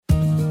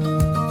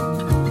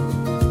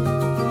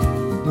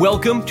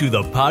Welcome to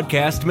the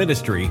podcast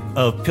ministry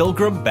of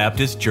Pilgrim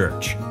Baptist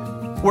Church.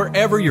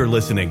 Wherever you're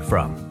listening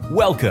from,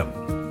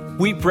 welcome.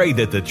 We pray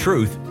that the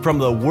truth from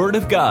the Word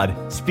of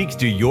God speaks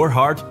to your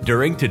heart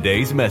during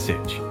today's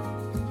message.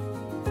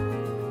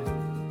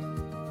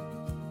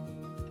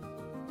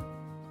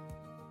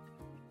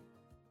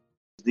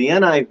 The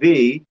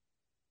NIV,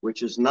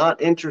 which is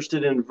not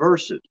interested in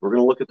verses. We're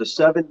going to look at the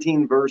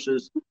 17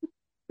 verses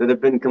that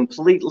have been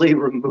completely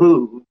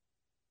removed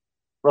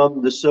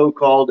from the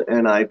so-called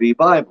NIV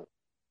Bible.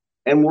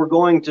 And we're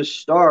going to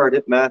start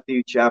at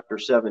Matthew chapter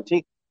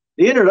 17.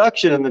 The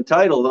introduction and the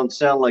title don't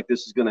sound like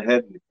this is going to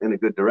head in a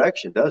good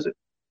direction, does it?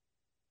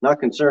 Not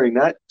concerning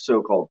that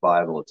so-called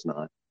Bible, it's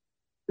not.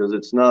 Because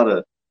it's not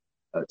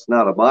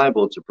a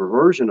Bible, it's a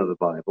perversion of the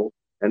Bible.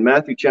 And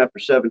Matthew chapter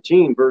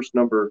 17, verse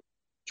number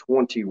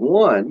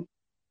 21,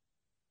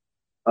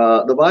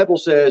 the Bible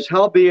says,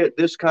 "Howbeit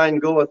this kind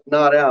goeth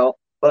not out,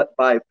 but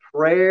by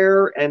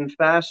prayer and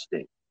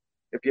fasting."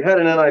 If you had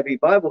an NIV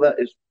Bible, that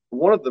is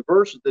one of the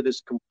verses that is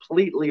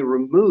completely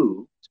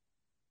removed.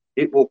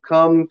 It will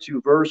come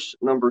to verse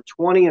number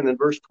 20, and then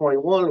verse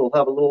 21, it'll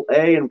have a little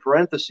A in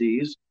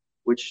parentheses,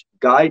 which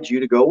guides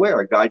you to go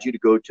where? It guides you to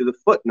go to the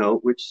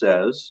footnote, which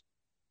says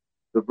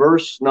the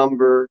verse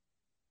number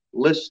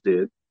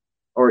listed,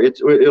 or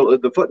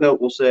the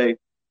footnote will say,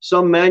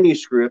 some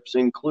manuscripts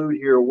include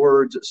here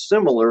words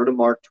similar to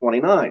Mark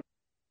 29.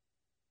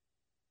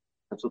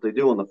 That's what they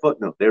do in the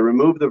footnote. They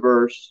remove the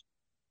verse,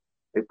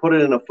 they put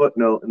it in a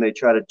footnote, and they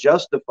try to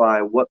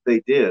justify what they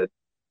did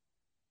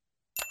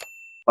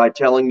by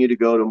telling you to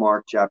go to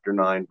Mark chapter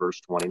 9, verse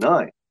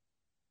 29.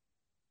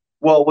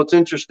 Well, what's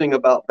interesting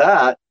about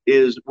that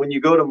is when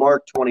you go to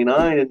Mark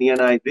 29 in the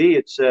NIV,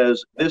 it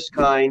says, this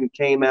kind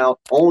came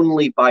out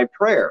only by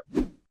prayer,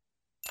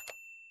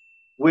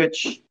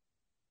 which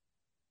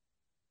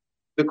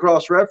the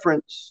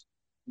cross-reference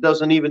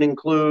doesn't even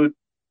include,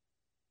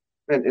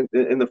 and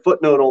in the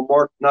footnote on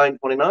Mark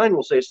 9:29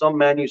 will say some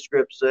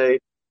manuscripts say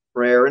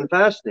prayer and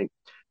fasting.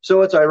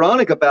 So it's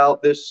ironic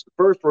about this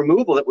first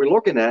removal that we're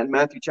looking at in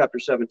Matthew chapter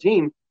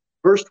 17.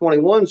 Verse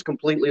 21 is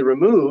completely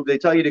removed. They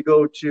tell you to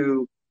go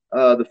to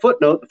the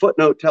footnote. The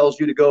footnote tells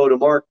you to go to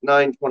Mark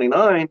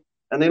 9:29,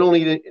 and they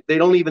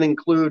don't even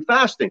include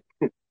fasting.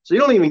 So you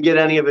don't even get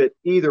any of it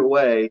either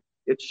way.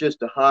 It's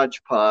just a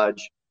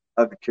hodgepodge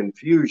of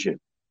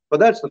confusion. But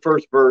that's the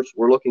first verse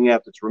we're looking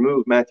at that's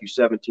removed, Matthew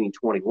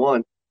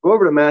 17:21. Go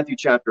over to Matthew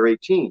chapter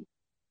 18.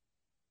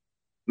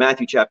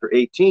 Matthew chapter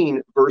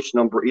 18, verse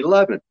number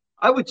 11.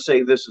 I would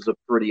say this is a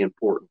pretty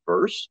important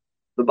verse.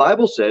 The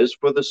Bible says,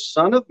 "For the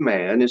Son of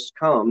Man is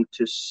come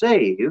to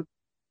save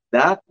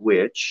that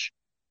which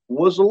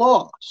was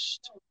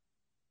lost."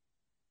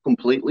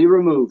 Completely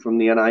removed from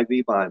the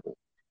NIV Bible.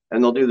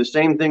 And they'll do the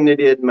same thing they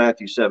did in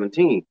Matthew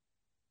 17.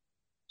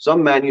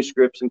 Some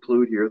manuscripts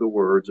include here the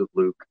words of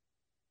Luke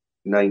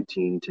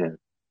 19:10.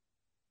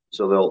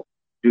 So they'll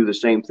do the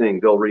same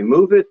thing. They'll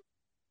remove it.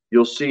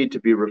 You'll see to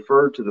be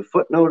referred to the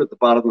footnote at the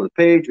bottom of the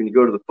page. When you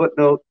go to the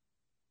footnote,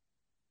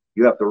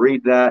 you have to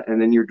read that,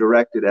 and then you're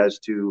directed as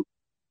to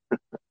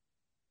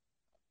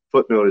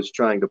footnote is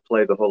trying to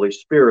play the Holy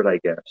Spirit, I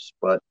guess,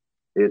 but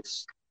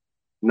it's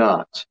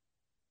not.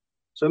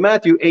 So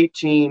Matthew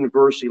 18,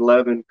 verse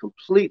 11,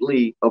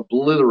 completely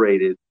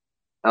obliterated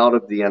out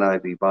of the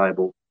NIV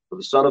Bible. For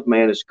the Son of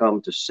Man has come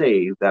to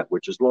save that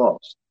which is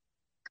lost.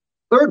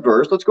 Third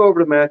verse, let's go over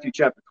to Matthew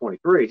chapter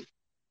 23.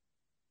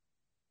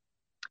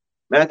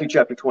 Matthew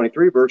chapter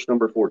 23, verse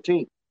number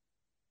 14.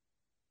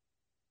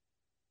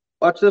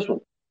 Watch this one.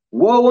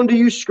 "Woe unto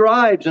you,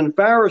 scribes and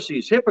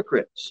Pharisees,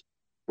 hypocrites!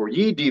 For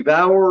ye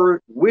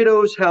devour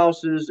widows'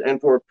 houses, and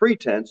for a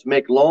pretense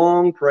make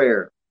long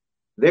prayer.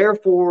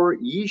 Therefore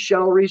ye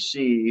shall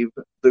receive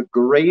the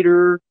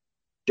greater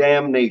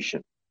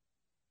damnation."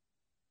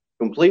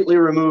 Completely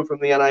removed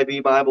from the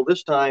NIV Bible.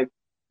 This time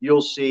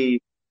you'll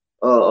see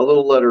a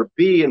little letter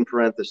B in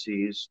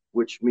parentheses,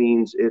 which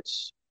means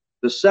it's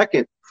the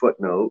second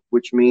footnote,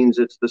 which means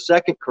it's the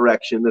second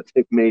correction that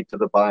they've made to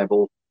the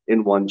Bible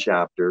in one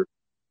chapter.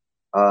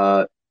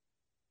 And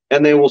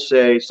they will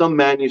say some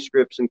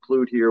manuscripts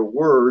include here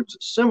words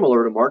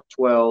similar to Mark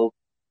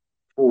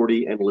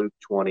 12:40 and Luke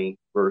 20,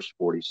 verse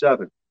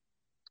 47.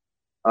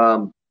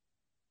 Now,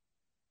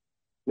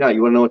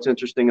 you want to know what's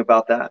interesting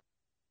about that?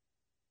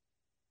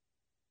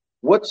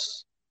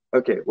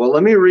 Okay, well,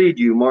 let me read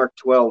you Mark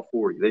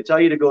 12:40. They tell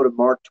you to go to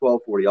Mark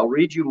 12:40. I'll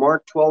read you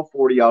Mark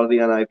 12:40 out of the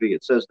NIV.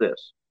 It says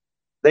this: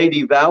 "They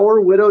devour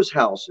widows'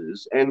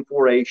 houses, and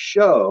for a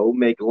show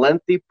make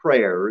lengthy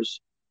prayers.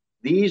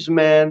 These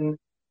men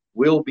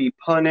will be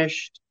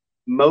punished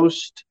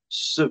most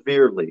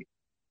severely."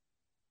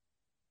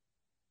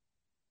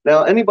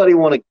 Now, anybody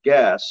want to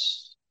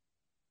guess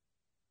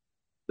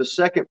the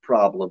second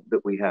problem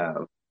that we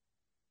have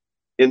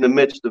in the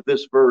midst of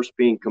this verse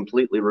being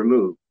completely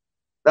removed?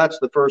 That's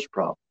the first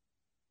problem.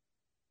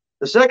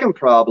 The second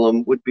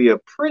problem would be a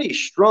pretty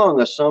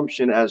strong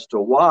assumption as to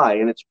why,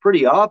 and it's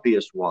pretty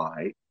obvious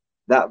why,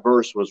 that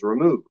verse was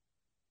removed.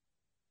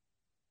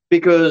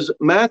 Because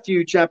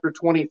Matthew chapter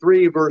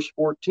 23, verse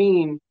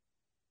 14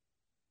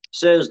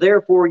 says,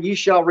 therefore ye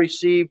shall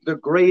receive the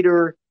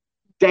greater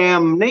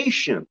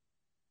damnation.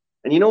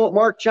 And you know what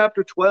Mark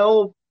chapter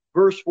 12,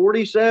 verse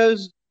 40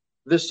 says?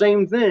 The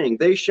same thing.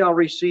 They shall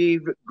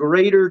receive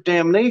greater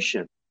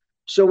damnation.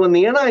 So when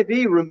the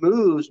NIV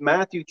removes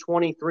Matthew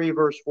 23,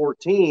 verse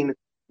 14,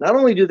 not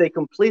only do they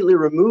completely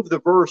remove the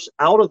verse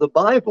out of the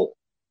Bible,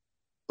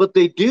 but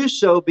they do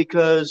so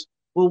because,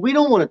 well, we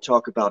don't want to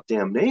talk about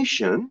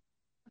damnation.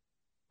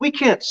 We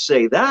can't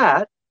say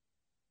that.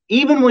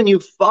 Even when you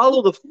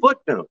follow the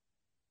footnote,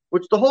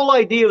 which the whole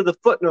idea of the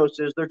footnotes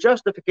is, their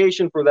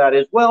justification for that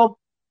is, well,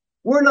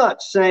 we're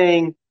not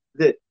saying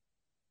that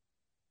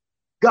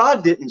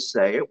God didn't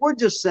say it. We're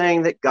just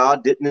saying that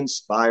God didn't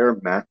inspire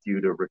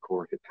Matthew to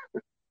record it. I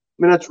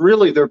mean, that's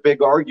really their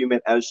big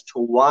argument as to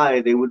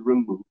why they would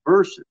remove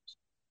verses.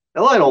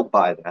 Now, I don't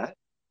buy that.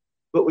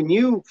 But when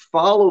you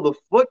follow the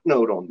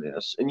footnote on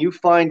this and you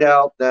find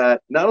out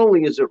that not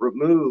only is it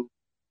removed,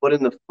 but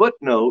in the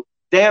footnote,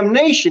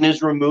 damnation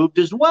is removed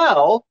as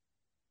well,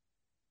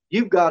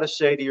 you've got to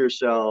say to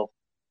yourself,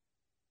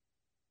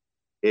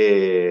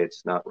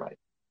 it's not right.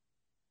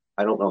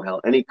 I don't know how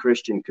any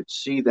Christian could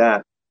see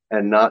that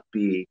and not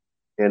be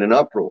in an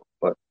uproar.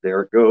 But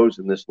there it goes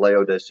in this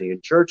Laodicean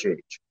church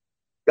age.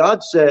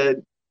 God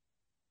said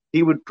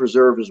he would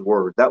preserve his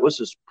word. That was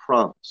his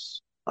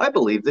promise. I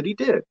believe that he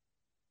did.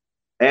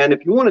 And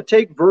if you want to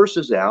take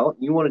verses out,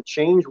 you want to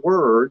change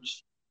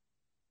words,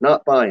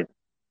 not buying it.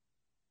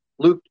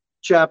 Luke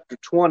chapter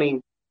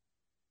 20,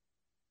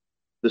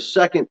 the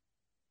second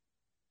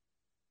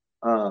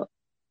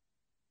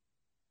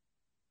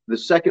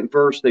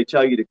verse they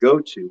tell you to go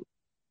to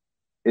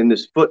in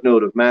this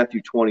footnote of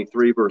Matthew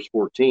 23, verse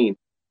 14.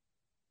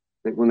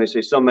 When they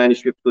say some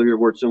manuscripts will hear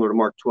words similar to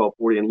Mark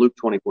 12:40 and Luke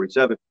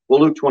 20:47.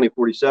 Well, Luke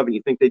 20:47,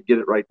 you think they'd get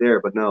it right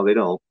there, but no, they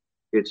don't.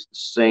 It's the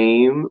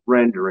same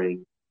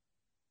rendering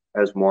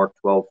as Mark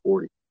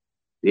 12:40.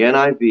 The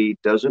NIV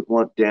doesn't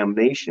want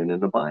damnation in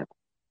the Bible.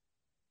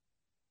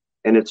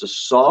 And it's a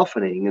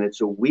softening and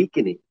it's a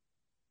weakening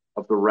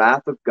of the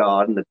wrath of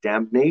God and the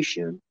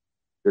damnation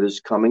that is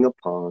coming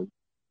upon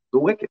the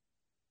wicked.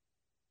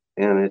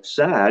 And it's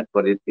sad,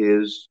 but it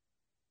is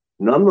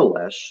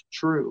nonetheless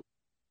true.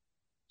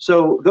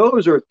 So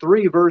those are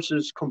three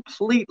verses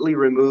completely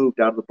removed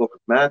out of the book of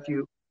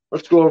Matthew.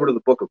 Let's go over to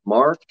the book of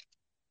Mark.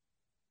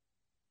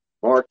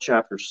 Mark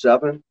chapter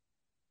 7.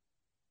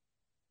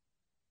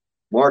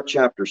 Mark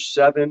chapter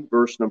 7,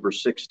 verse number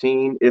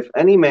 16. If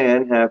any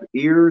man have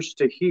ears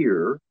to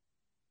hear,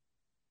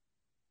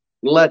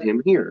 let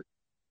him hear.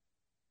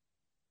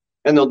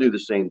 And they'll do the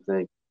same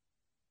thing.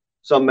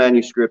 Some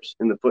manuscripts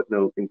in the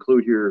footnote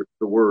include here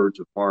the words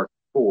of Mark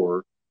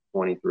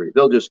 4:23.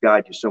 They'll just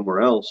guide you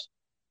somewhere else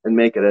and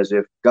make it as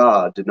if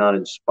God did not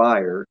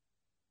inspire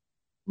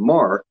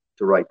Mark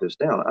to write this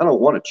down. I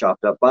don't want a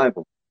chopped up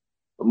Bible.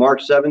 But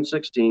Mark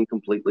 7:16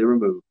 completely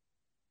removed.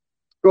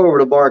 Go over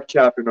to Mark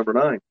chapter number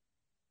 9.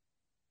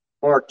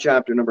 Mark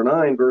chapter number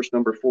 9, verse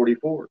number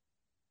 44.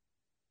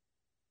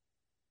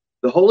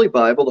 The Holy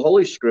Bible, the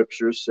Holy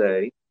Scriptures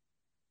say,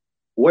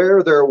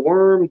 where their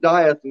worm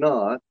dieth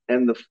not,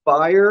 and the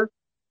fire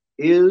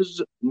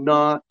is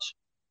not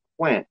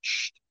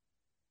quenched.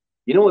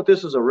 You know what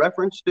this is a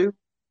reference to?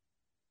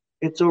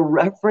 It's a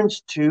reference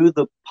to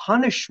the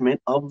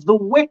punishment of the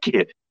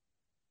wicked.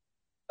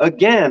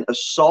 Again, a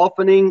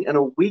softening and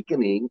a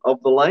weakening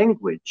of the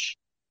language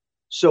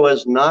so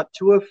as not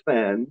to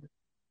offend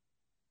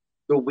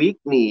the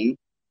weak-kneed,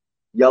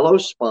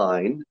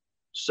 yellow-spined,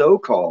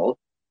 so-called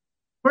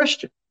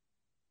Christian.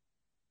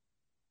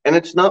 And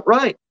it's not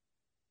right.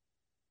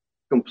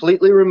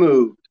 Completely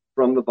removed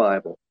from the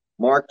Bible.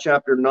 Mark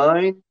chapter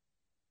 9,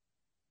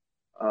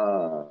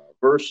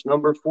 verse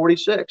number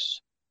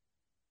 46.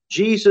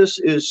 Jesus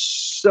is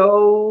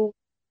so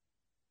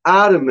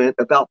adamant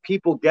about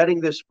people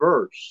getting this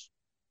verse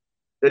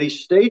that he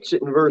states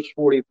it in verse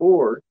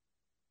 44.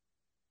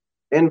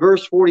 In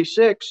verse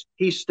 46,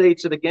 he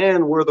states it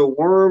again, where the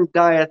worm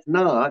dieth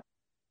not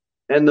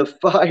and the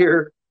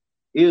fire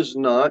is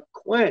not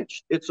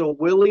quenched. It's a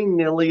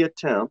willy-nilly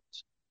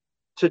attempt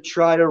to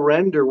try to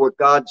render what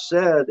God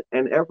said,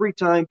 and every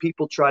time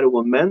people try to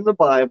amend the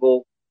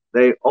Bible,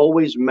 they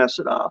always mess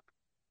it up.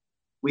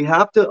 We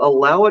have to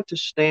allow it to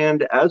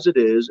stand as it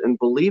is and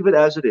believe it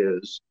as it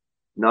is,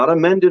 not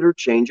amend it or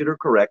change it or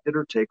correct it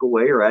or take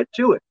away or add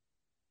to it.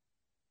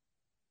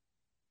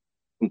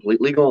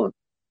 Completely gone.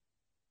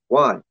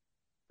 Why?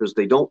 Because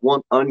they don't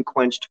want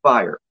unquenched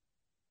fire,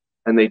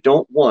 and they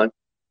don't want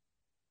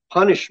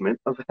punishment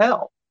of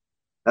hell.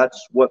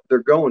 That's what they're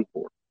going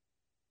for.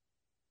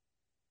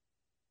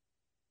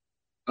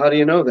 How do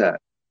you know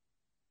that?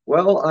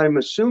 Well, I'm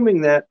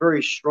assuming that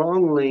very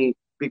strongly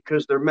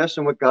because they're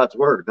messing with God's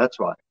word. That's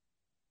why.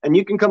 And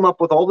you can come up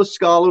with all the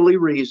scholarly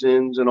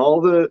reasons and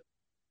all the...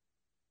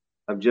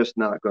 I'm just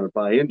not going to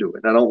buy into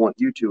it. I don't want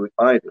you to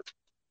either.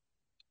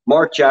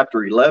 Mark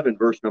chapter 11,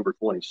 verse number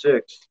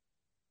 26.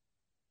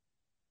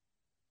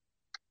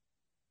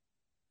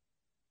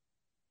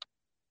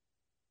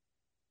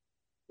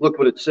 Look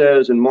what it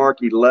says in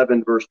Mark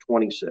 11, verse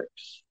 26.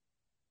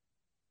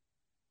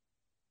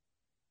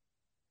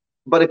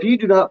 But if you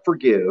do not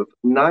forgive,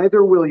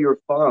 neither will your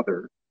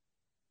Father,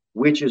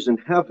 which is in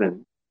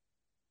heaven,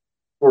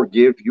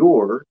 forgive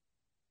your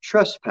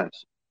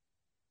trespasses.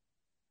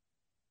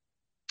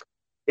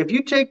 If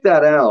you take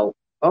that out,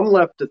 I'm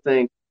left to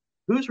think,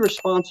 whose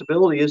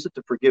responsibility is it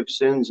to forgive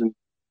sins and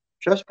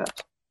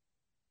trespasses?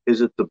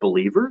 Is it the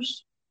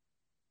believers?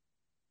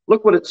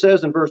 Look what it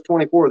says in verse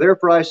 24.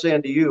 Therefore I say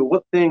unto you,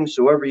 what things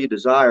soever ye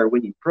desire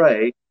when ye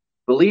pray,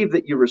 believe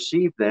that you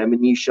receive them,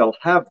 and ye shall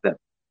have them.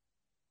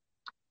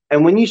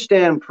 And when you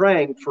stand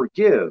praying,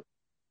 forgive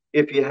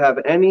if you have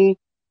any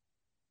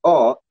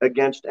aught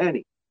against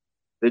any,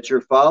 that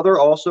your Father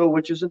also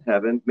which is in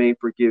heaven may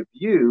forgive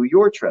you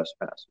your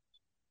trespasses.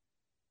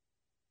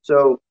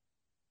 So,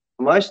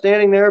 am I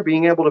standing there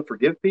being able to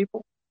forgive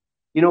people?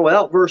 You know,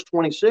 without verse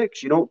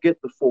 26, you don't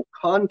get the full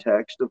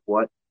context of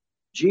what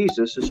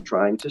Jesus is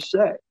trying to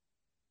say.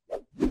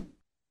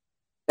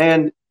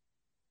 And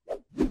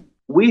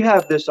we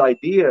have this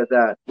idea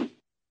that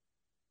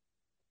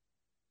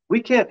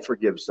we can't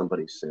forgive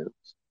somebody's sins.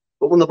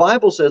 But when the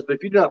Bible says, but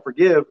if you do not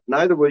forgive,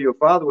 neither will your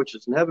Father which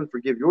is in heaven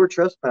forgive your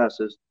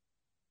trespasses,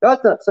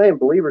 God's not saying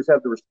believers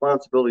have the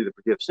responsibility to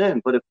forgive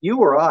sin. But if you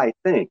or I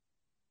think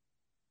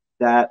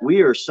that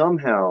we are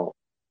somehow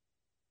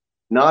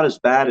not as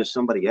bad as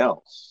somebody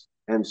else,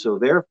 and so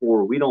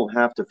therefore we don't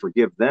have to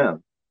forgive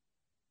them,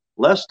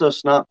 lest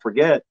us not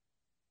forget,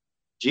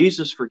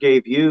 Jesus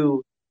forgave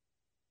you,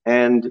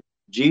 and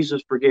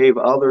Jesus forgave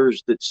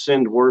others that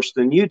sinned worse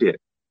than you did.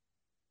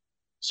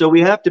 So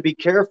we have to be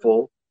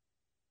careful,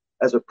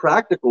 as a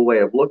practical way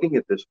of looking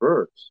at this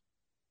verse,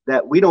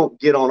 that we don't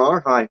get on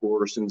our high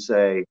horse and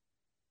say,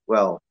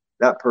 well,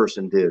 that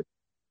person did,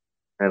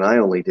 and I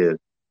only did,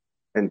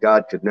 and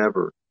God could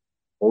never.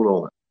 Hold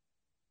on.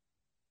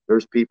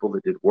 There's people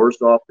that did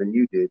worse off than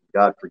you did.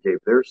 God forgave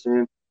their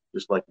sin,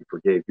 just like he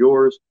forgave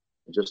yours,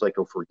 and just like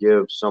he'll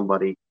forgive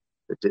somebody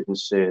that didn't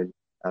sin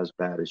as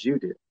bad as you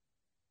did.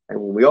 And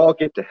when we all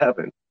get to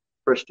heaven,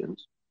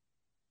 Christians,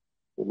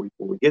 when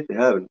we get to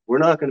heaven, we're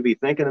not going to be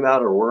thinking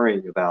about or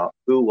worrying about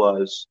who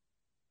was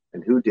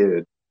and who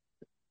did.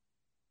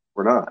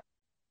 We're not.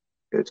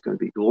 It's going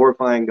to be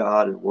glorifying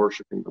God and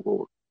worshiping the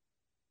Lord.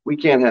 We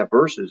can't have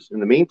verses in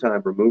the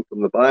meantime removed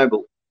from the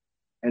Bible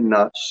and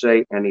not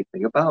say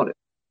anything about it.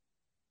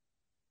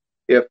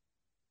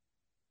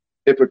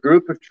 If a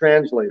group of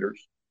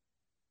translators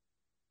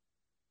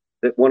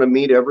that want to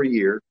meet every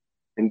year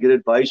and get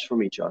advice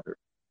from each other,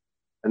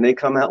 and they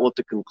come out with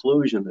the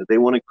conclusion that they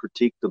want to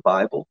critique the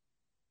Bible,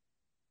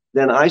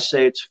 then I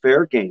say it's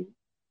fair game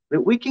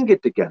that we can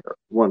get together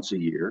once a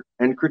year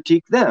and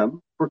critique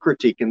them for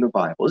critiquing the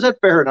Bible. Is that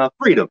fair enough?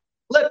 Freedom.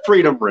 Let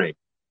freedom ring.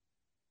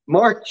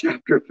 Mark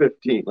chapter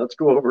 15. Let's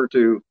go over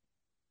to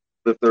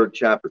the 3rd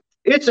chapter.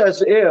 It's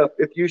as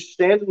if you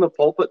stand in the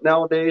pulpit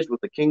nowadays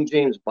with the King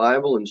James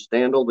Bible and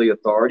stand on the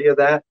authority of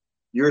that,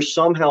 you're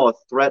somehow a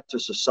threat to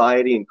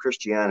society and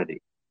Christianity.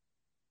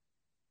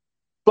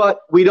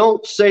 But we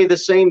don't say the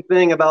same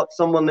thing about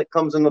someone that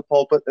comes in the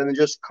pulpit and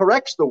just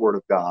corrects the Word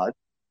of God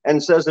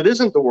and says it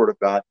isn't the Word of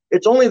God.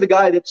 It's only the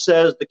guy that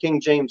says the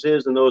King James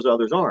is and those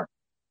others aren't.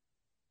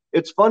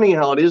 It's funny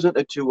how it isn't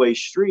a two-way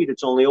street.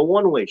 It's only a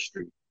one-way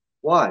street.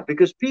 Why?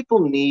 Because people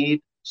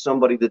need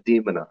somebody to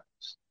demonize.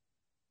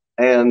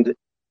 And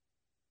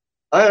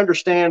I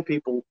understand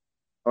people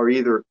are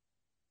either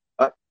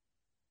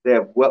they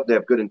have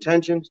good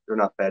intentions, they're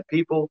not bad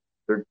people,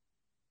 they're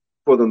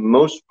for the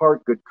most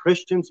part good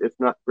Christians, if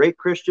not great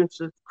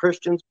Christians.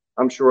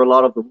 I'm sure a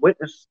lot of them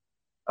witness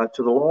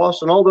to the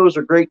lost, and all those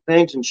are great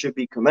things and should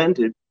be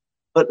commended.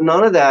 But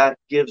none of that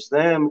gives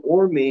them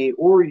or me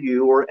or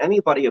you or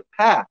anybody a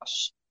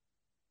pass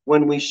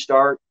when we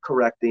start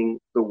correcting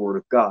the Word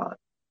of God.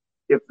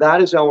 If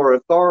that is our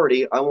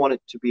authority, I want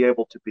it to be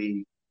able to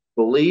be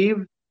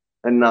believed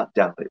and not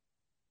doubted.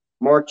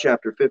 Mark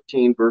chapter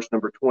 15, verse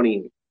number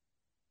 28.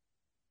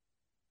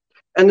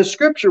 And the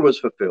scripture was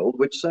fulfilled,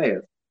 which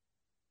saith,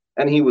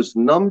 and he was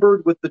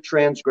numbered with the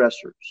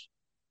transgressors.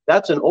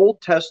 That's an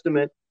Old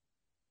Testament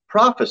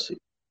prophecy,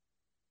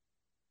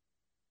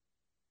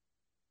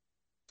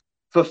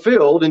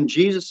 fulfilled in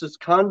Jesus'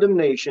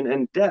 condemnation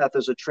and death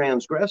as a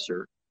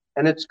transgressor,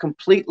 and it's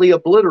completely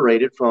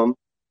obliterated from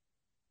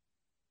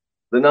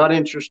the not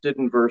interested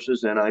in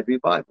verses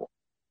NIV Bible.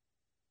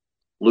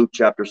 Luke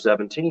chapter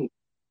 17.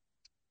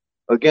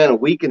 Again, a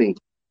weakening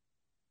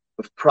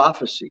of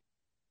prophecy.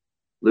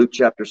 Luke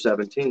chapter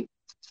 17.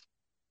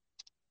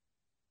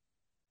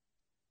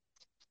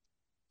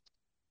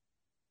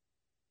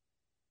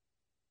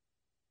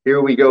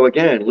 Here we go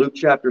again. Luke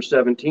chapter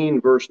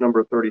 17, verse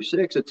number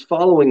 36. It's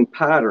following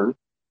pattern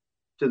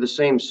to the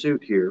same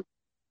suit here.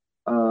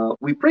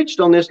 We preached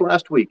on this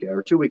last week,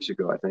 or 2 weeks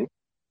ago, I think.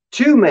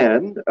 Two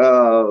men,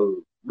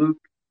 Luke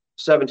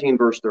 17,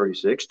 verse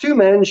 36, two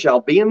men shall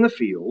be in the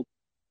field,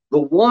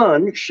 the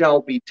one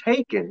shall be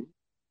taken,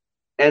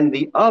 and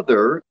the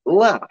other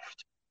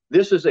left.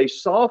 This is a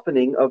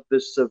softening of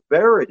the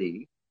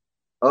severity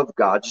of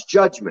God's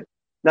judgment.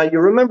 Now, you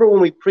remember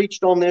when we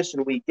preached on this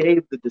and we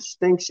gave the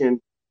distinction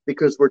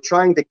because we're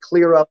trying to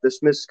clear up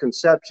this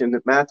misconception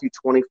that Matthew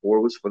 24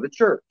 was for the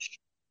church.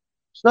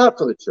 It's not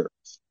for the church.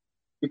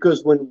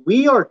 Because when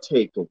we are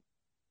taken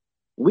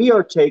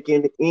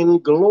in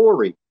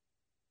glory.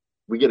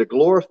 We get a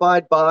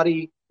glorified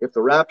body if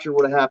the rapture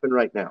were to happen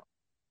right now.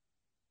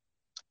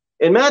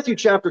 In Matthew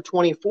chapter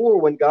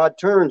 24, when God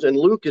turns, and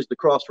Luke is the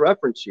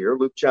cross-reference here,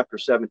 Luke chapter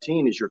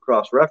 17 is your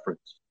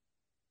cross-reference.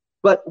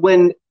 But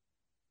when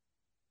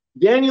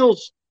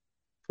Daniel's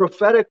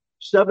prophetic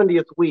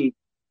 70th week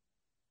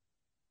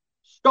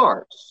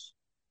starts,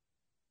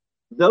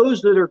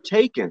 those that are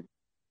taken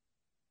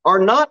are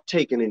not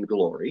taken in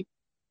glory.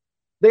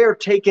 They are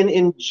taken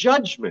in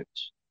judgment.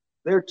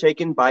 They're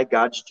taken by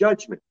God's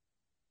judgment.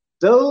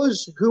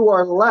 Those who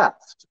are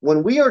left,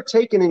 when we are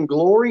taken in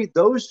glory,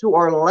 those who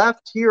are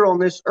left here on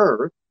this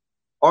earth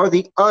are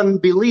the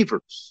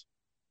unbelievers.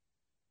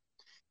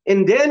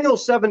 In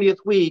Daniel's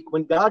 70th week,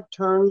 when God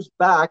turns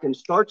back and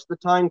starts the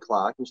time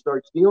clock and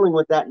starts dealing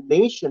with that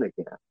nation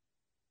again,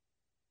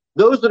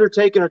 those that are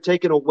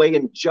taken away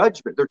in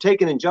judgment. They're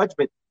taken in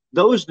judgment.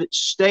 Those that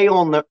stay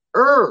on the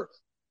earth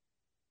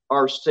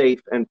are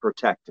safe and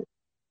protected.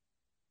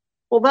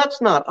 Well,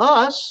 that's not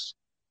us.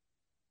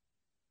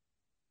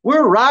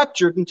 We're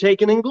raptured and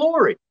taken in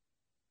glory.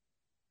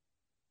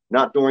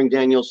 Not during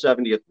Daniel's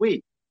 70th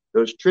week.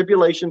 Those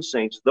tribulation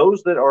saints,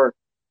 those that are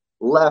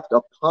left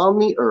upon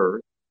the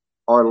earth,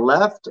 are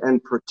left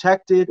and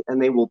protected, and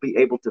they will be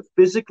able to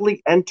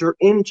physically enter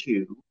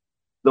into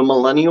the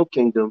millennial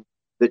kingdom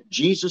that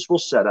Jesus will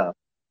set up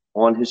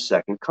on his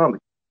second coming.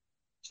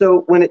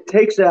 So when the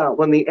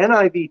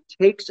NIV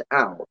takes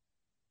out,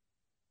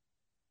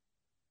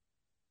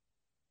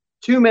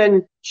 two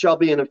men shall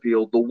be in a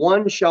field, the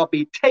one shall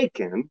be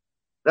taken.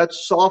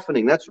 That's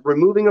softening. That's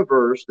removing a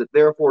verse that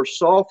therefore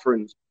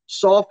softens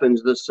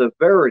the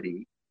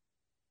severity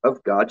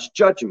of God's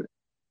judgment.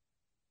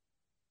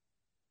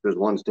 Because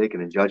one's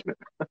taken in judgment.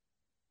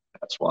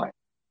 That's why.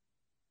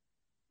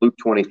 Luke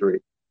 23.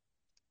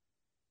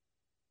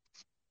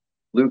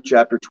 Luke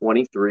chapter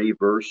 23,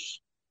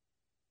 verse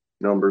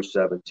number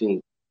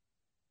 17.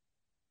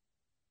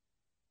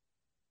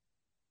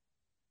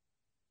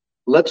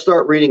 Let's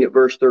start reading at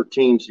verse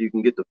 13 so you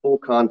can get the full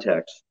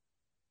context.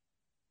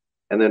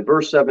 And then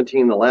verse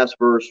 17, the last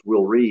verse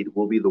we'll read,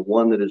 will be the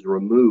one that is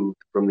removed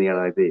from the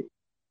NIV.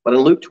 But in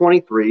Luke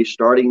 23,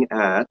 starting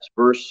at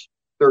verse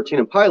 13,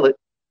 and Pilate,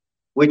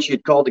 which he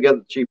had called together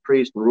the chief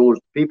priests and rulers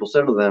of the people,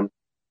 said to them,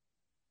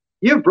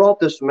 "You have brought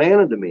this man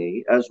unto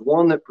me as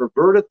one that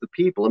perverteth the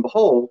people. And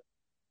behold,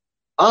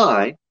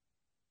 I,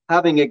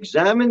 having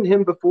examined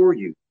him before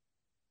you,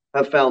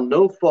 have found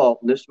no fault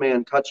in this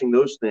man touching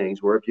those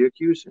things whereof you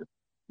accuse him.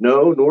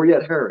 No, nor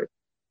yet Herod.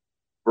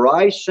 For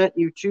I sent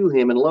you to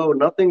him, and lo,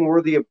 nothing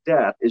worthy of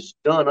death is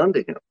done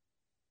unto him.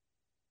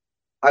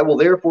 I will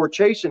therefore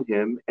chasten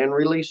him and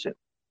release him."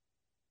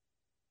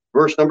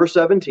 Verse number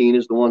 17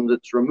 is the one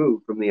that's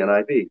removed from the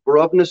NIV. "For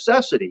of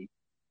necessity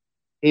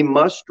he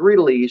must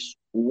release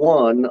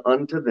one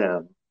unto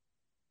them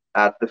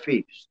at the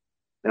feast."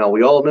 Now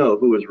we all know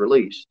who is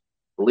released.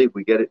 I believe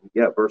we get it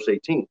in verse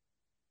 18.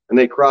 "And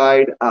they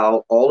cried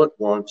out all at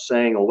once,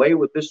 saying, Away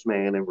with this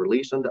man, and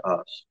release unto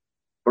us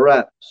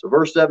Barabbas." So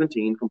verse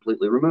 17,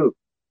 completely removed.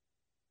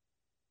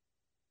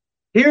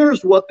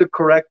 Here's what the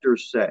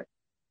correctors say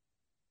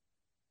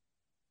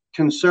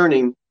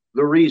concerning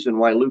the reason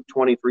why Luke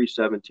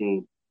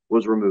 23:17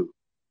 was removed.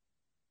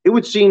 It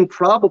would seem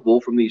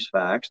probable from these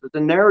facts that the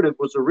narrative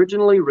was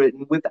originally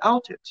written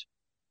without it.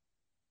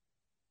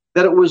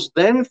 That it was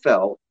then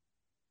felt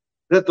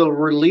that the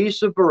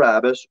release of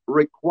Barabbas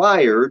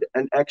required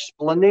an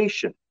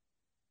explanation,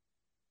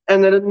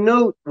 and that a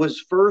note was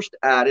first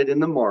added in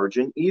the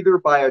margin, either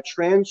by a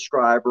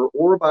transcriber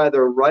or by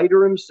the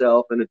writer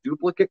himself in a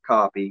duplicate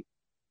copy,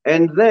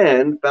 and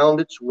then found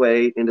its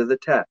way into the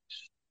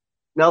text.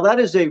 Now, that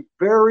is a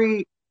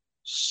very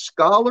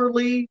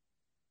scholarly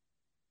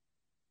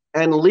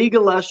and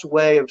legalese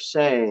way of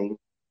saying,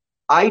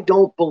 I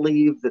don't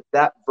believe that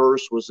that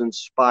verse was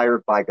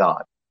inspired by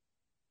God.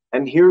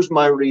 And here's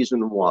my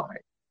reason why.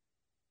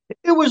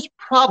 It was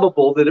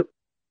probable that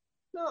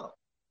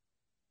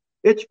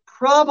it's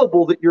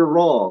probable that you're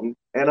wrong,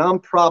 and I'm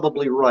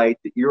probably right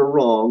that you're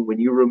wrong when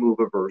you remove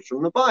a verse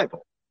from the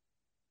Bible.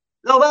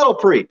 Now, that'll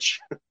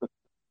preach.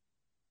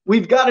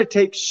 We've got to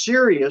take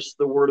serious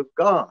the Word of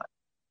God.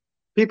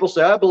 People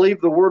say, I believe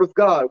the Word of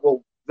God.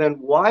 Well, then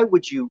why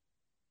would you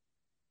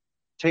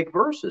take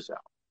verses out?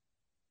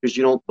 Because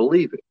you don't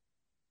believe it.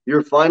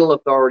 Your final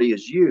authority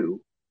is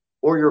you,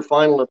 or your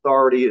final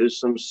authority is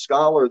some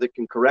scholar that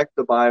can correct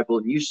the Bible,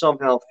 and you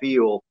somehow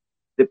feel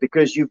that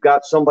because you've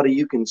got somebody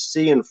you can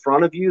see in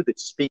front of you that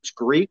speaks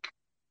Greek,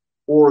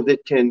 or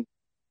that can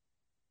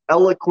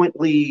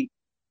eloquently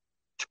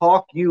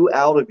talk you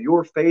out of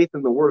your faith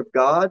in the Word of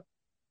God,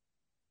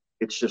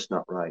 it's just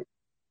not right.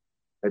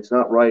 It's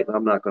not right, and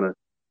I'm not going to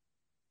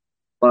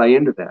buy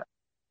into that.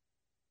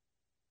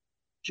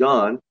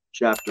 John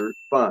chapter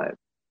 5.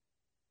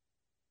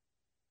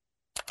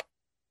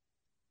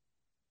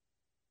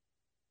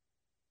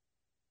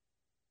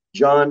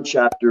 John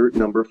chapter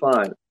number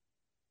 5.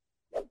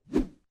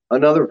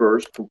 Another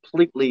verse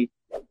completely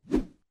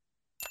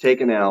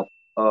taken out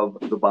of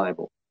the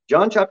Bible.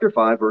 John chapter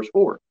 5, verse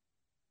 4.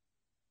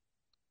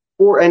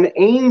 For an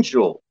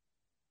angel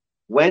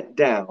went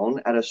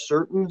down at a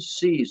certain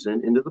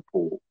season into the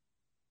pool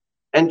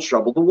and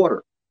troubled the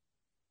water.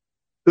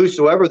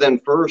 Whosoever then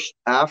first,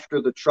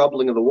 after the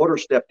troubling of the water,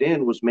 stepped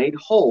in was made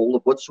whole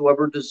of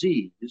whatsoever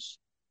disease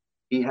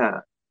he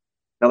had.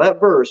 Now that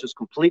verse is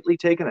completely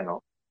taken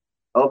out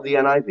of the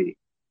NIV.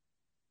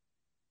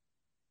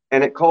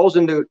 And it calls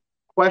into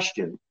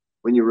question,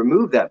 when you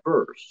remove that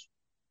verse,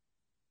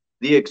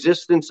 the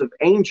existence of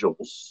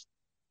angels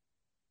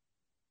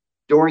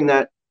during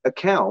that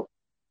account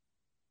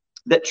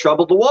that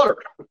troubled the water.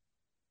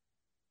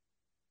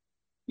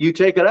 You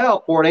take it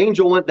out, for an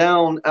angel went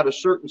down at a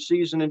certain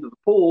season into the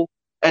pool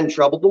and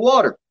troubled the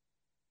water.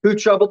 Who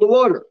troubled the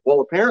water?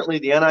 Well, apparently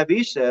the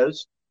NIV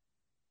says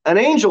an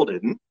angel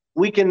didn't.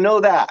 We can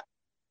know that.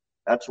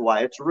 That's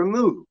why it's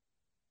removed.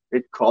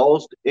 It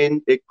calls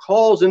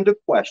into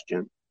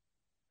question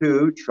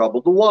who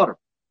troubled the water.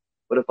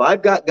 But if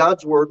I've got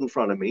God's word in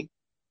front of me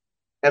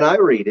and I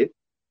read it,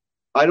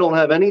 I don't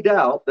have any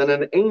doubt that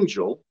an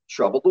angel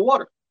troubled the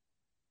water,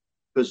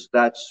 because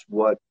that's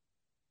what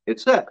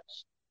it says.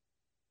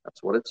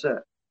 That's what it said.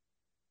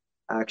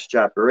 Acts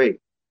chapter 8.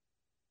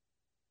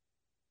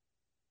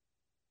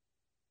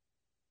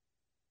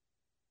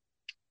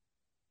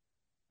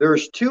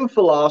 There's two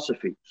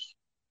philosophies.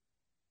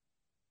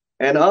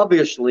 And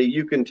obviously,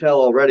 you can tell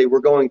already we're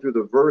going through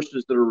the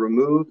verses that are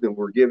removed, and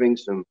we're giving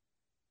some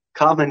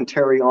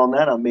commentary on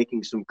that. I'm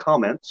making some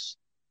comments.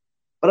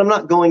 But I'm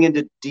not going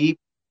into deep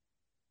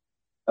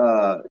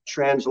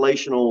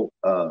translational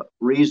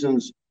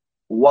reasons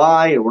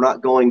why, and we're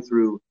not going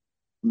through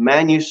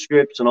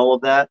manuscripts and all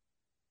of that.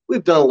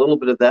 We've done a little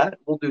bit of that.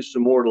 We'll do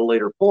some more at a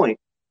later point.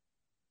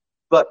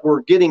 But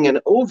we're getting an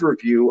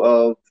overview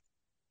of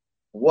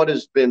what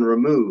has been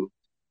removed.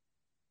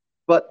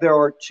 But there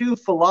are two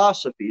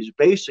philosophies,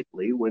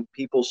 basically, when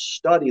people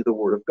study the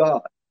Word of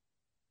God.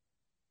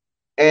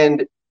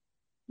 And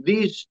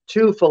these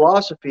two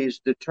philosophies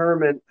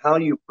determine how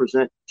you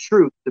present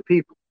truth to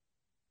people.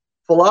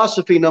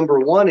 Philosophy number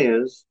one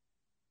is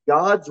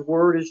God's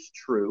Word is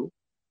true.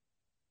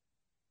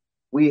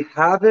 We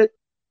have it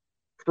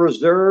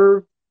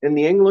preserved in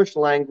the English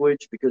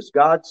language because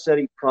God said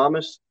He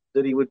promised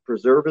that He would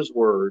preserve His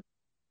Word.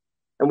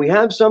 And we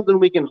have something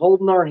we can hold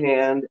in our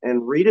hand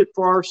and read it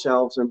for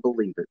ourselves and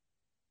believe it.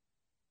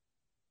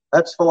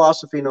 That's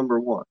philosophy number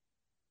one.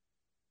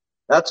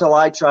 That's how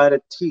I try to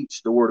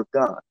teach the Word of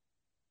God.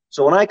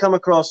 So when I come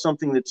across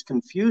something that's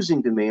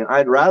confusing to me,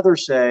 I'd rather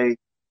say,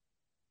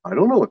 I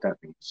don't know what that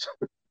means,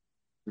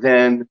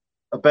 than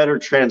a better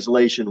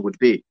translation would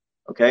be,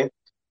 okay?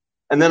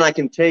 And then I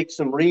can take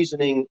some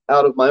reasoning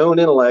out of my own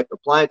intellect,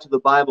 apply it to the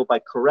Bible by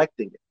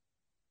correcting it,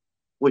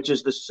 which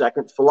is the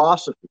second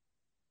philosophy.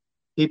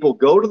 People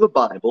go to the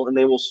Bible and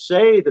they will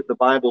say that the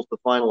Bible is the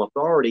final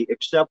authority,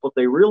 except what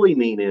they really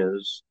mean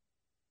is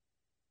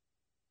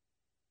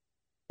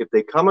if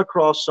they come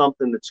across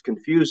something that's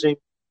confusing,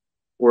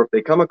 or if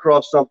they come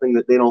across something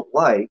that they don't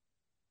like,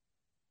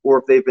 or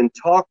if they've been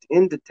talked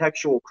into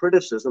textual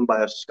criticism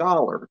by a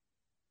scholar,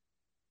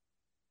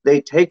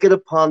 they take it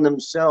upon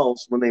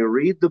themselves when they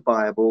read the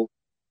Bible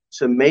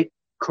to make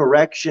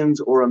corrections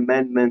or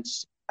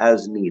amendments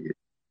as needed.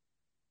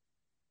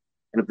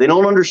 And if they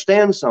don't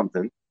understand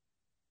something,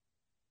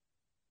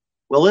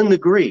 well, in the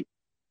Greek,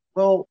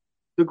 well,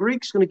 the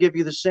Greek's going to give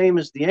you the same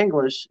as the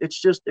English.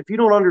 It's just, if you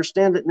don't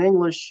understand it in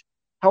English,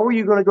 how are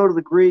you going to go to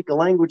the Greek, a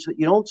language that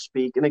you don't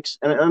speak, and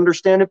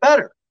understand it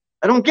better?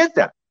 I don't get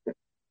that.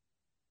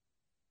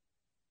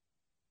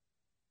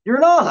 You're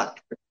not.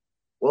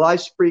 Well, I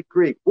speak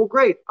Greek. Well,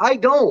 great. I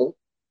don't,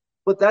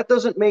 but that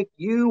doesn't make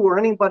you or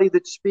anybody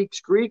that speaks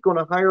Greek on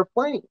a higher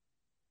plane.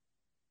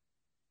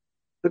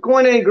 The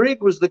Koine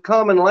Greek was the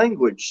common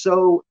language.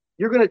 So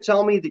you're going to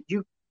tell me that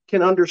you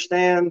can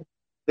understand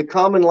the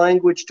common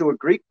language to a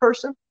Greek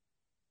person,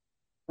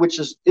 which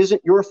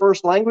isn't your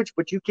first language,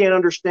 but you can't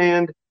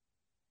understand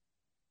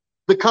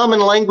the common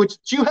language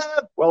that you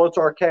have? Well, it's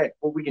archaic.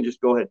 Well, we can just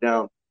go ahead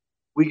down.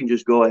 We can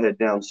just go ahead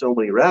down so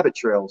many rabbit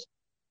trails,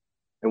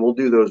 and we'll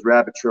do those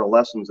rabbit trail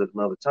lessons at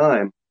another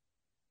time.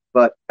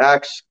 But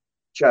Acts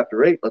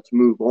chapter 8, let's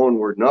move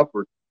onward and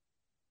upward.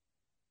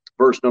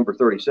 Verse number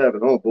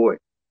 37. Oh boy.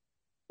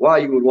 Why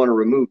you would want to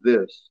remove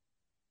this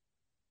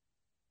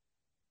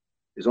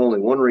is only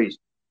one reason.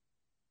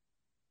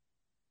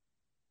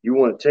 You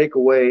want to take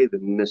away the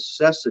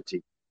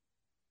necessity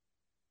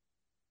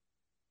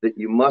that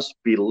you must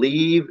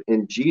believe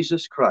in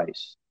Jesus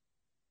Christ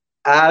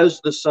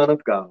as the Son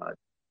of God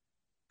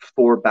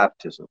for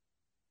baptism.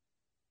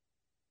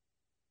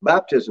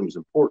 Baptism is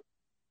important,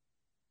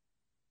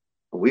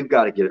 but we've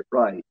got to get it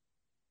right,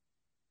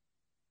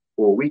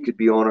 or we could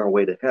be on our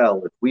way to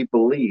hell if we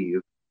believe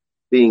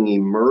being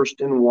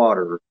immersed in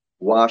water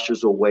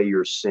washes away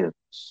your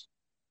sins.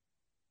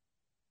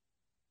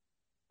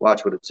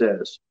 Watch what it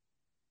says.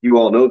 You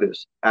all know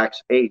this.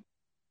 Acts 8,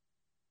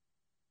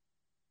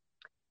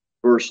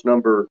 verse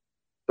number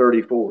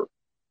 34.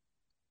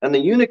 And the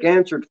eunuch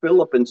answered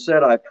Philip and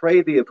said, I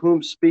pray thee, of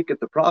whom speaketh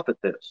the prophet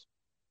this?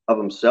 Of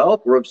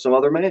himself or of some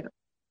other man?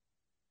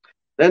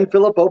 Then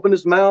Philip opened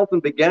his mouth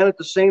and began at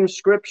the same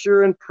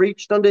scripture and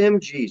preached unto him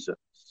Jesus.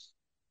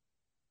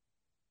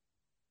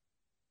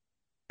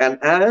 And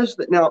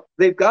now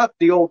they've got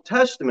the Old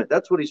Testament,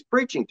 that's what he's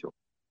preaching to them.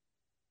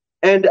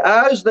 And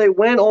as they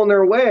went on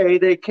their way,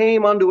 they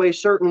came unto a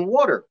certain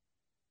water.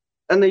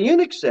 And the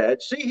eunuch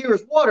said, See, here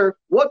is water.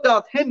 What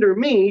doth hinder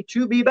me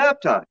to be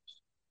baptized?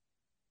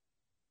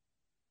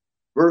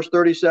 Verse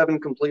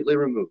 37 completely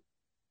removed,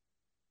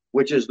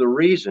 which is the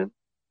reason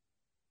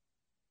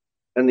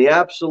and the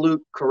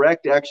absolute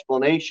correct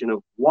explanation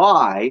of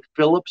why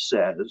Philip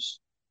says,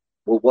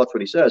 well, what's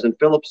what he says. And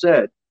Philip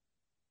said,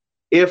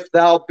 If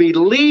thou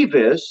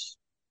believest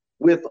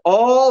with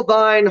all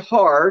thine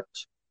heart,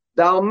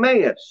 thou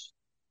mayest.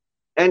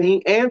 And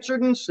he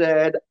answered and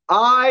said,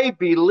 I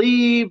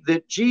believe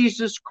that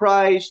Jesus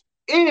Christ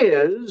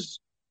is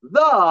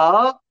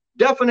the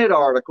definite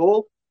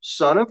article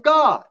Son of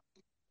God.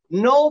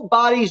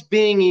 Nobody's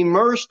being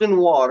immersed in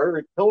water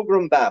at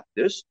Pilgrim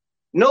Baptist.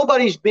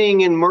 Nobody's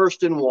being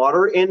immersed in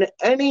water in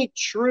any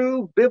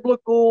true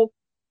biblical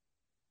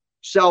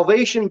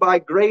salvation by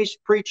grace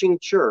preaching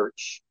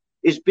church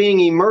is being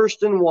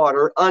immersed in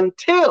water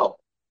until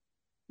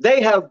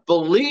they have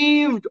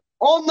believed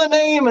on the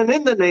name and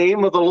in the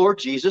name of the Lord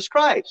Jesus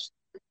Christ.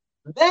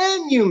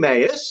 Then you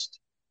mayest.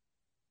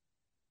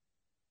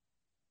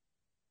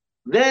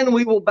 Then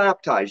we will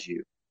baptize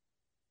you.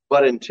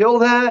 But until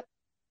that,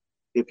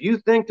 if you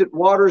think that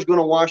water is going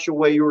to wash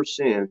away your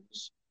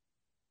sins,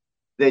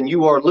 then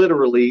you are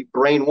literally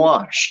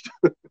brainwashed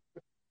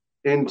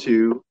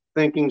into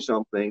thinking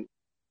something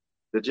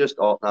that just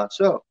ought not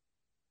so.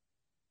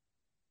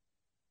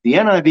 The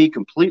NIV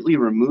completely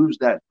removes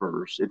that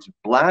verse. It's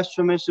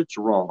blasphemous, it's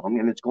wrong,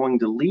 and it's going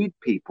to lead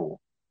people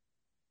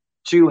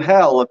to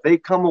hell if they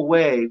come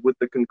away with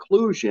the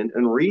conclusion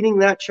in reading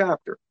that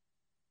chapter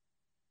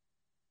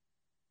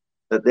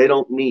that they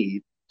don't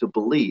need to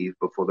believe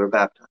before they're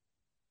baptized.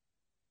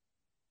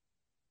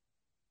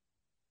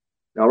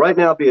 Now, right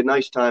now would be a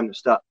nice time to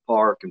stop,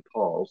 park, and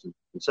pause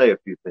and say a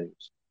few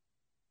things.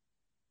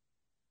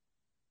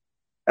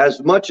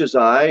 As much as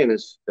I and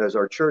as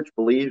our church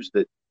believes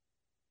that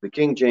the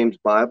King James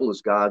Bible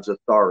is God's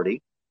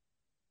authority,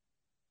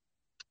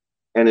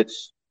 and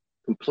it's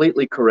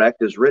completely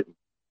correct as written,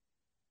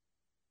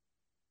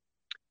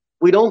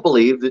 we don't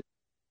believe that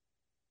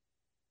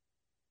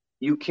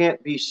you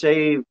can't be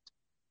saved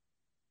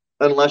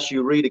unless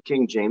you read a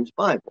King James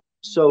Bible.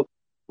 So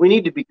we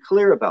need to be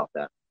clear about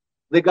that.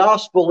 The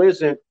gospel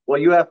isn't, well,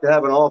 you have to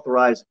have an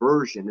authorized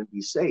version and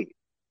be saved.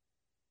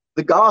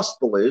 The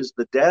gospel is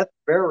the death,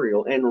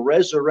 burial, and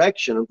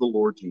resurrection of the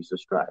Lord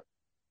Jesus Christ.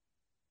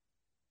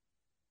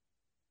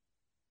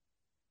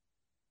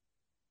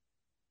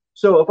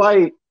 So if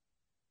I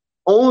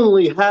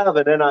only have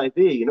an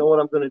NIV, you know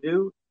what I'm going to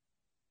do?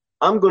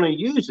 I'm going to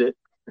use it.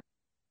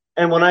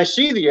 And when I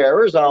see the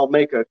errors, I'll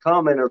make a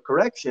comment or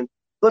correction.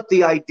 But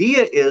the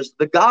idea is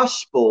the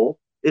gospel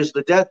is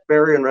the death,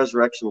 burial, and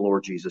resurrection of the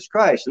Lord Jesus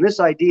Christ. And this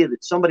idea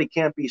that somebody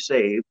can't be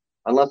saved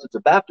unless it's a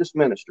Baptist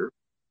minister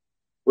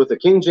with a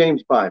King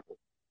James Bible,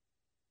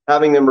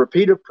 having them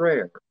repeat a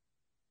prayer,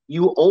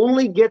 you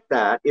only get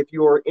that if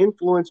you are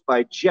influenced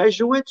by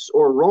Jesuits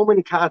or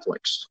Roman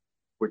Catholics,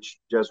 which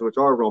Jesuits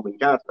are Roman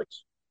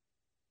Catholics.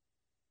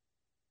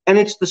 And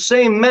it's the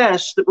same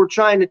mess that we're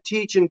trying to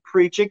teach and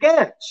preach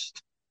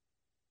against.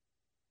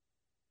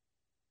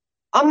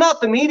 I'm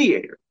not the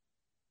mediator.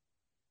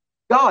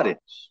 God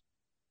is.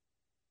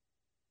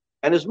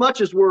 And as much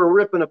as we're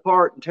ripping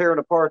apart and tearing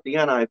apart the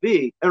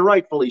NIV, and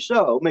rightfully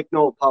so, make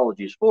no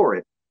apologies for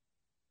it,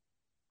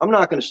 I'm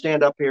not going to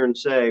stand up here and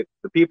say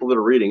the people that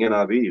are reading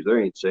NIVs,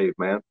 they ain't saved,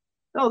 man.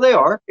 No, they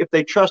are, if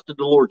they trusted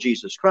the Lord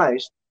Jesus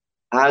Christ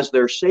as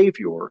their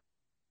Savior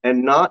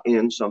and not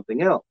in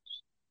something else.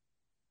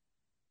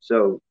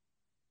 So,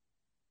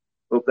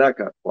 hope that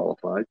got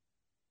qualified.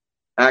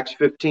 Acts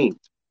 15.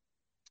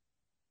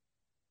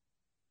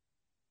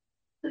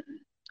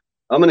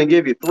 I'm going to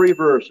give you 3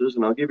 verses,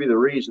 and I'll give you the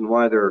reason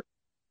why they're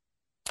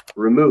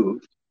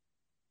removed.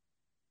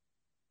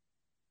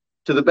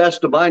 To the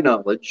best of my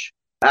knowledge,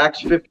 Acts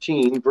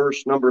 15,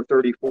 verse number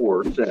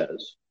 34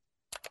 says,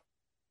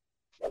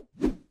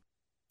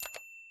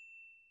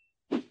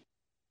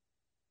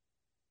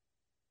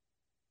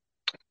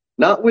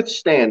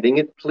 Notwithstanding,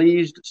 it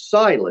pleased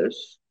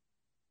Silas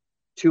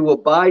to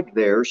abide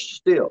there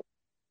still.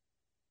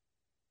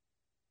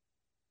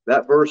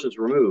 That verse is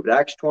removed.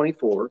 Acts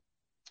 24.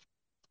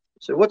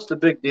 So what's the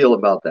big deal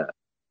about that?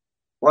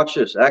 Watch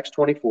this. Acts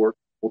 24.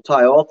 We'll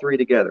tie all 3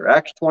 together.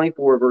 Acts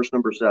 24, verse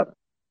number 7.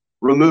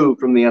 Removed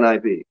from the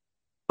NIV.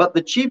 But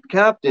the chief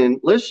captain,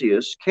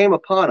 Lysias, came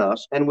upon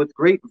us and with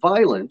great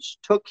violence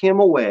took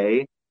him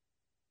away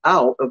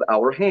out of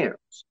our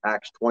hands.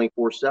 Acts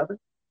 24, 7.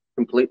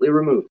 Completely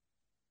removed.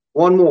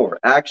 One more.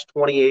 Acts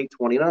 28,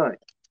 29.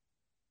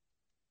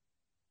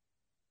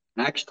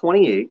 Acts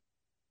 28,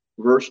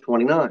 verse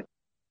 29.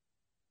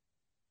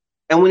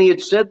 And when he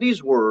had said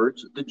these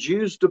words, the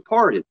Jews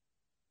departed,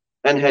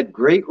 and had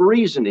great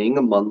reasoning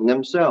among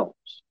themselves.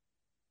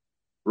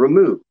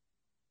 Removed.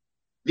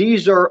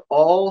 These are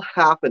all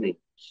happenings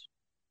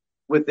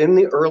within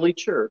the early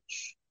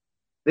church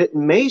that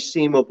may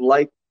seem of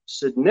like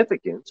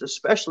significance,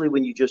 especially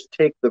when you just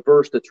take the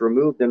verse that's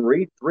removed and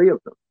read 3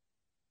 of them.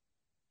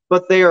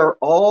 But they are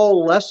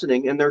all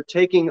lessening, and they're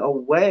taking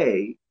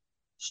away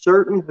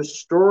certain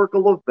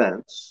historical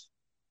events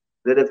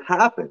that have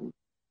happened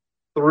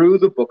through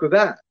the book of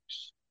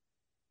Acts.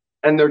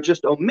 And they're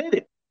just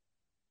omitted.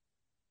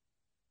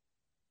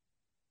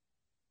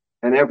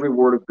 And every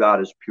word of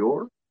God is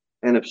pure.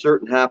 And if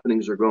certain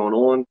happenings are going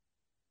on,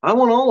 I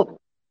want all of them.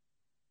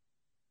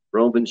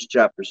 Romans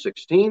chapter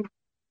 16.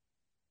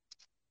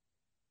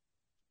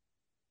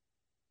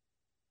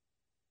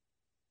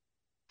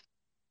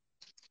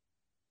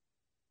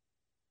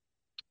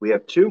 We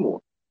have 2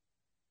 more.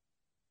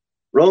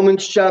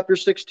 Romans chapter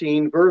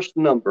 16, verse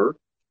number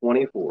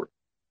 24.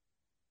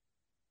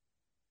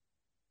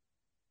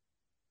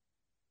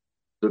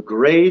 The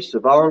grace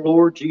of our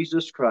Lord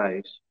Jesus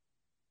Christ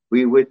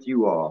be with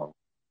you all.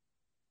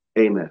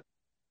 Amen.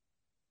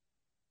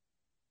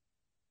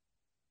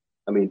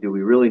 I mean, do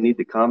we really need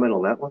to comment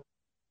on that one?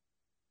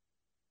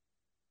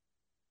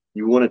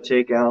 You want to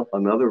take out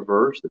another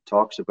verse that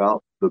talks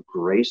about the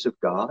grace of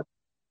God,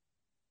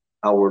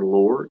 our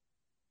Lord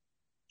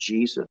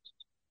Jesus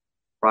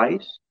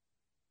Christ?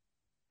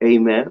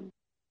 Amen.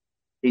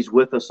 He's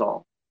with us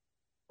all.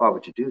 Why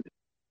would you do that?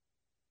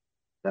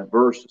 That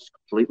verse is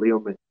completely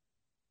omitted.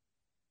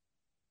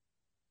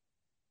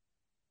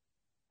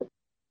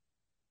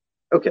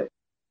 Okay.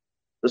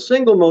 The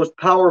single most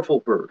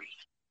powerful verse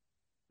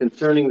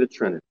concerning the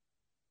Trinity.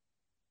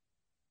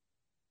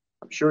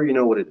 I'm sure you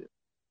know what it is,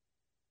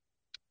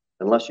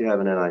 unless you have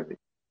an NIV.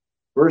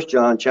 1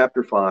 John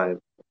chapter 5,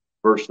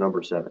 verse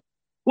number 7.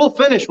 We'll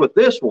finish with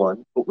this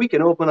one, but we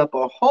can open up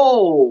a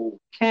whole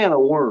can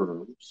of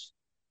worms.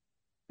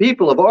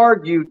 People have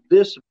argued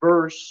this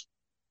verse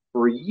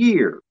for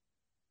years.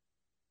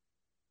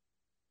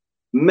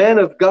 Men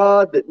of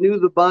God that knew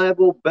the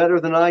Bible better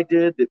than I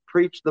did, that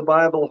preached the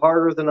Bible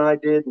harder than I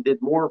did, and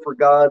did more for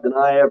God than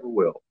I ever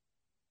will,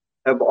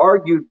 have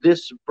argued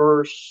this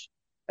verse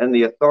and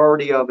the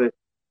authority of it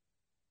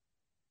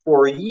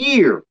for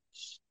years.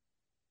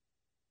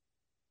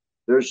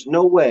 There's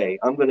no way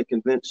I'm going to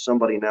convince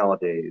somebody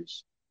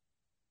nowadays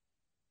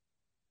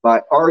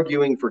by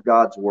arguing for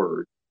God's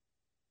word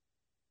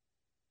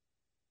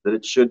that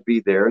it should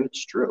be there, and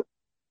it's true.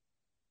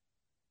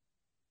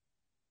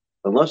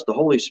 Unless the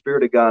Holy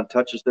Spirit of God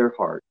touches their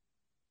heart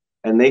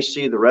and they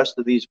see the rest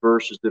of these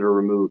verses that are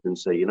removed and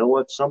say, you know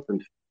what,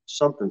 something's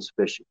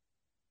fishy.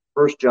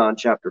 1 John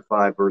chapter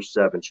 5, verse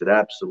 7 should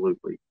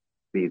absolutely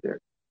be there.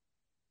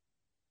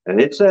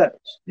 And it says,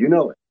 you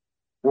know it,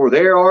 for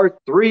there are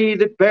 3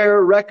 that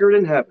bear record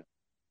in heaven,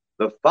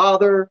 the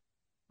Father,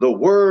 the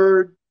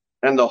Word,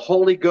 and the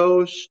Holy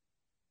Ghost,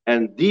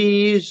 and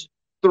these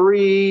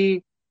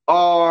 3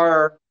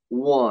 are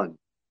one.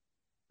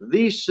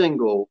 The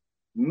single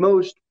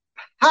most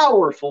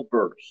powerful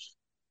verse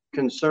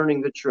concerning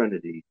the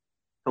Trinity,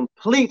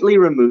 completely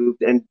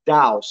removed and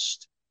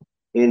doused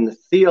in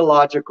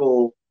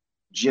theological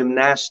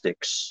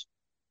gymnastics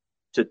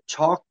to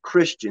talk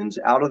Christians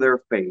out of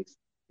their faith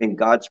in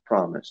God's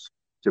promise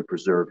to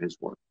preserve his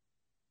word.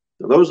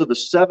 So those are the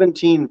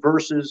 17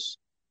 verses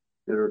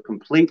that are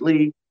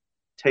completely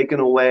taken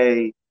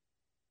away,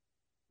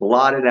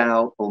 blotted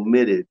out,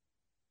 omitted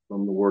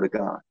from the word of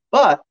God.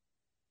 But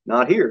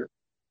not here,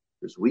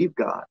 because we've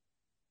got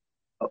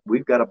a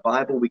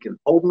Bible we can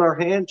hold in our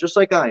hand, just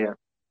like I am.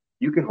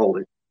 You can hold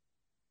it.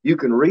 You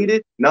can read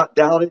it, not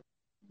doubt it,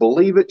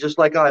 believe it just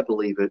like I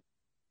believe it,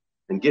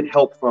 and get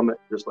help from it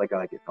just like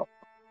I get help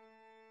from it.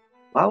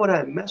 Why would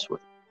I mess with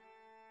it?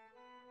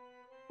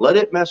 Let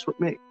it mess with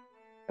me,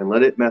 and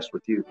let it mess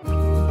with you.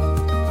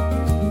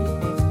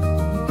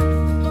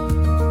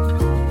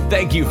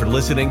 Thank you for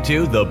listening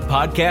to the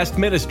podcast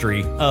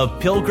ministry of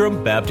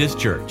Pilgrim Baptist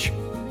Church.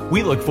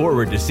 We look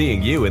forward to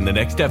seeing you in the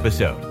next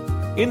episode.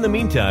 In the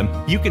meantime,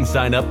 you can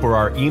sign up for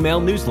our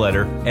email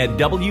newsletter at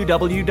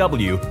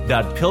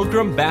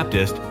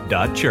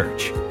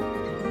www.pilgrimbaptist.church.